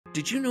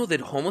Did you know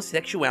that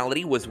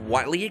homosexuality was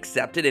widely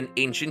accepted in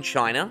ancient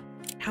China?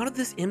 How did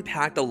this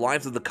impact the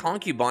lives of the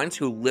concubines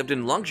who lived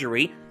in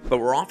luxury but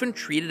were often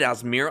treated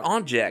as mere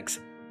objects?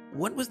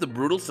 What was the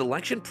brutal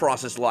selection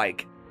process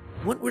like?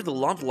 What were the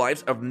love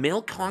lives of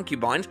male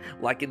concubines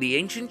like in the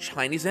ancient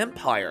Chinese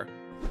Empire?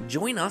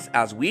 Join us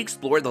as we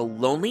explore the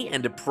lonely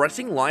and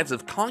depressing lives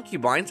of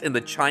concubines in the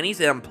Chinese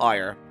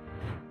Empire.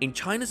 In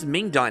China's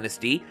Ming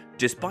Dynasty,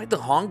 despite the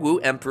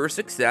Hongwu Emperor's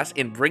success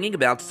in bringing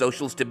about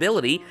social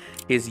stability,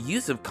 his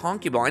use of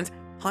concubines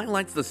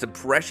highlights the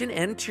suppression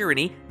and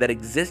tyranny that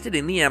existed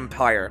in the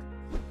empire.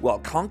 While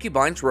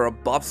concubines were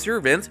above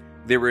servants,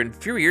 they were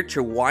inferior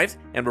to wives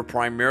and were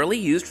primarily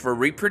used for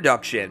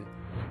reproduction.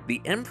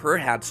 The emperor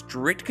had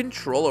strict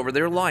control over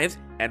their lives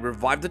and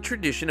revived the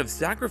tradition of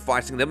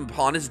sacrificing them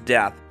upon his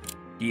death.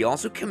 He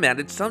also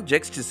commanded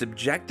subjects to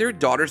subject their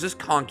daughters as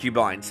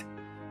concubines.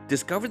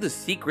 Discover the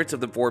secrets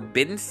of the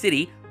Forbidden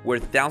City, where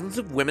thousands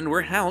of women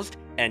were housed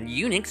and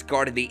eunuchs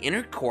guarded the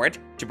inner court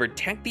to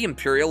protect the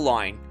imperial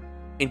line.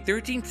 In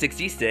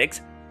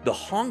 1366, the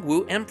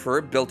Hongwu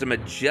Emperor built a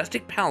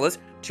majestic palace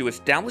to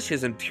establish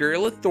his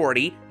imperial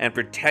authority and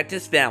protect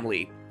his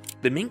family.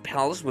 The Ming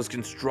Palace was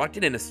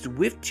constructed in a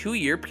swift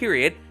 2-year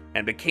period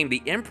and became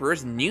the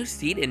emperor's new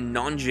seat in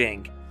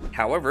Nanjing.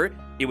 However,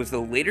 it was the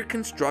later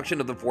construction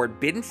of the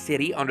Forbidden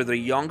City under the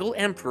Yongle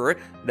Emperor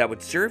that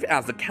would serve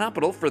as the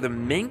capital for the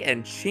Ming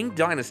and Qing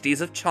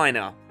dynasties of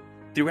China.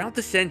 Throughout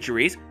the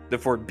centuries, the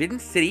Forbidden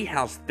City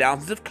housed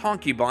thousands of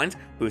concubines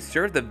who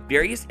served the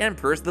various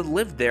emperors that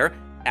lived there,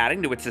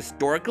 adding to its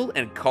historical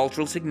and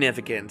cultural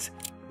significance.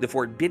 The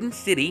Forbidden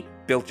City,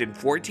 built in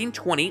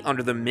 1420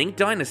 under the Ming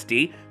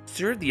Dynasty,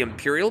 served the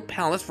imperial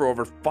palace for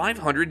over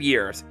 500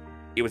 years.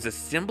 It was a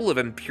symbol of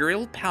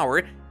imperial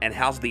power and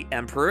housed the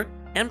emperor,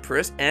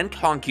 empress, and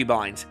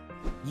concubines.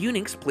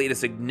 Eunuchs played a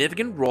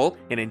significant role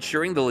in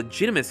ensuring the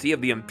legitimacy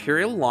of the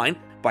imperial line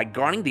by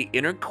guarding the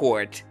inner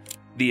court.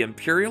 The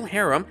imperial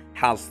harem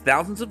housed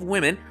thousands of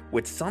women,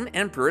 with some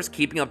emperors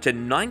keeping up to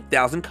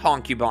 9,000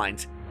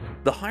 concubines.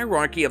 The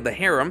hierarchy of the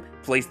harem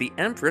placed the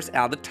empress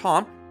at the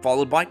top,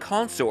 followed by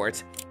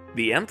consorts.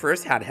 The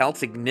empress had held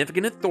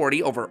significant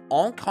authority over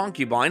all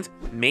concubines,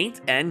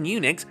 maids, and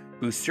eunuchs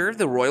who served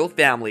the royal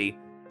family.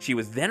 She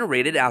was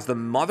venerated as the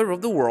mother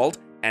of the world,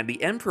 and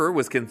the emperor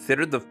was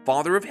considered the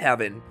father of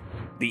heaven.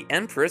 The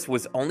empress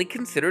was only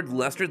considered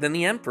lesser than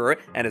the emperor,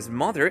 and his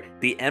mother,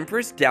 the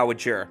empress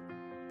dowager.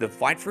 The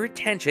fight for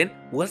attention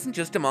wasn't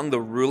just among the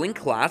ruling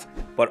class,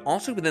 but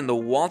also within the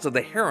walls of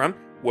the harem,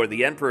 where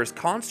the emperor's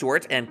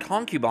consorts and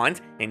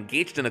concubines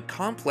engaged in a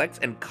complex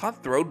and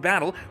cutthroat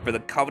battle for the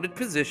coveted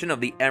position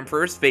of the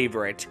emperor's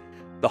favorite.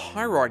 The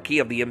hierarchy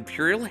of the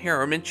imperial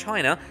harem in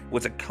China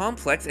was a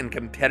complex and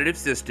competitive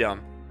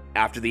system.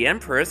 After the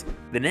empress,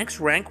 the next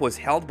rank was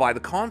held by the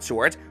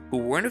consorts, who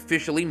weren't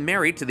officially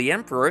married to the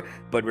emperor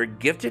but were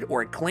gifted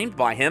or claimed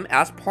by him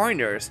as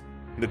partners.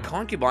 The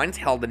concubines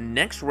held the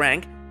next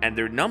rank, and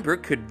their number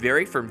could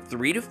vary from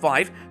 3 to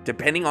 5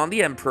 depending on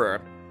the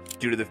emperor.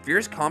 Due to the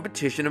fierce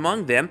competition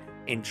among them,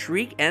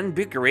 intrigue and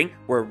bickering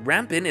were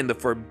rampant in the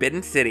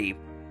Forbidden City.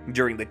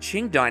 During the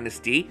Qing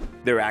dynasty,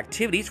 their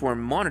activities were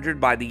monitored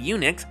by the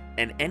eunuchs,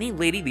 and any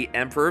lady the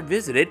emperor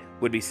visited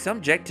would be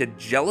subject to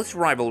jealous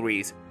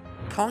rivalries.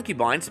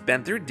 Concubines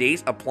spent their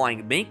days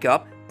applying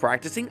makeup,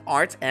 practicing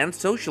arts, and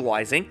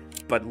socializing,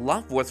 but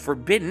love was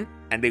forbidden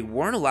and they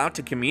weren't allowed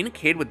to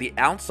communicate with the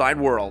outside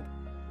world.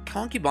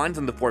 Concubines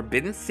in the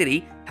Forbidden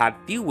City had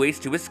few ways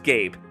to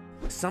escape.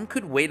 Some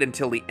could wait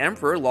until the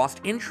emperor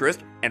lost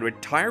interest and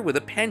retire with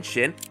a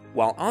pension,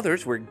 while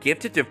others were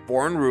gifted to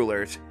foreign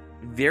rulers.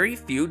 Very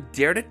few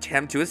dared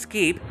attempt to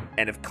escape,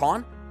 and if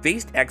caught,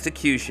 faced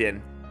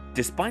execution.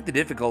 Despite the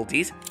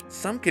difficulties,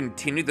 some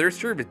continued their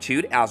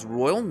servitude as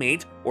royal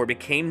maids or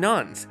became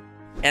nuns.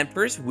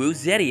 Empress Wu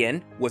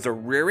Zetian was a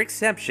rare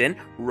exception,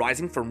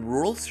 rising from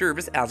rural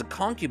service as a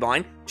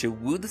concubine to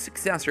woo the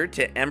successor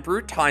to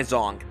Emperor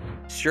Taizong.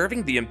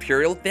 Serving the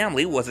imperial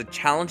family was a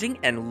challenging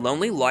and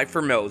lonely life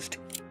for most.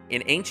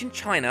 In ancient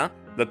China,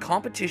 the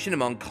competition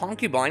among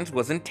concubines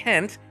was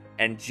intense,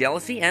 and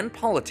jealousy and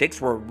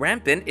politics were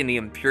rampant in the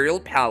imperial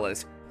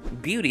palace.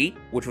 Beauty,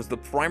 which was the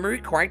primary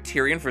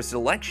criterion for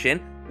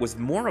selection, was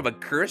more of a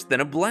curse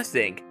than a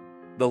blessing.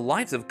 The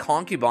lives of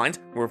concubines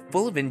were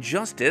full of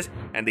injustice,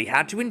 and they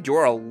had to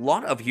endure a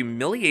lot of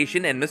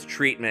humiliation and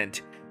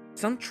mistreatment.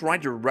 Some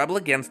tried to rebel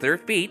against their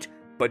fate,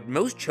 but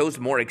most chose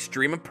more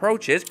extreme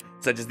approaches,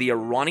 such as the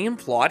Iranian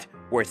plot,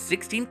 where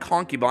 16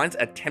 concubines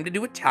attempted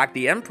to attack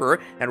the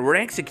emperor and were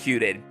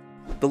executed.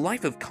 The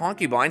life of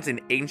concubines in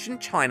ancient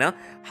China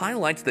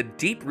highlights the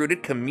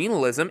deep-rooted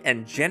communalism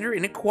and gender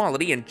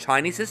inequality in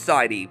Chinese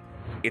society.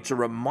 It's a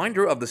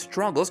reminder of the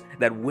struggles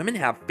that women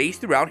have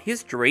faced throughout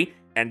history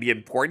and the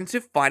importance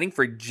of fighting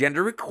for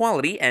gender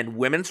equality and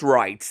women's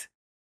rights.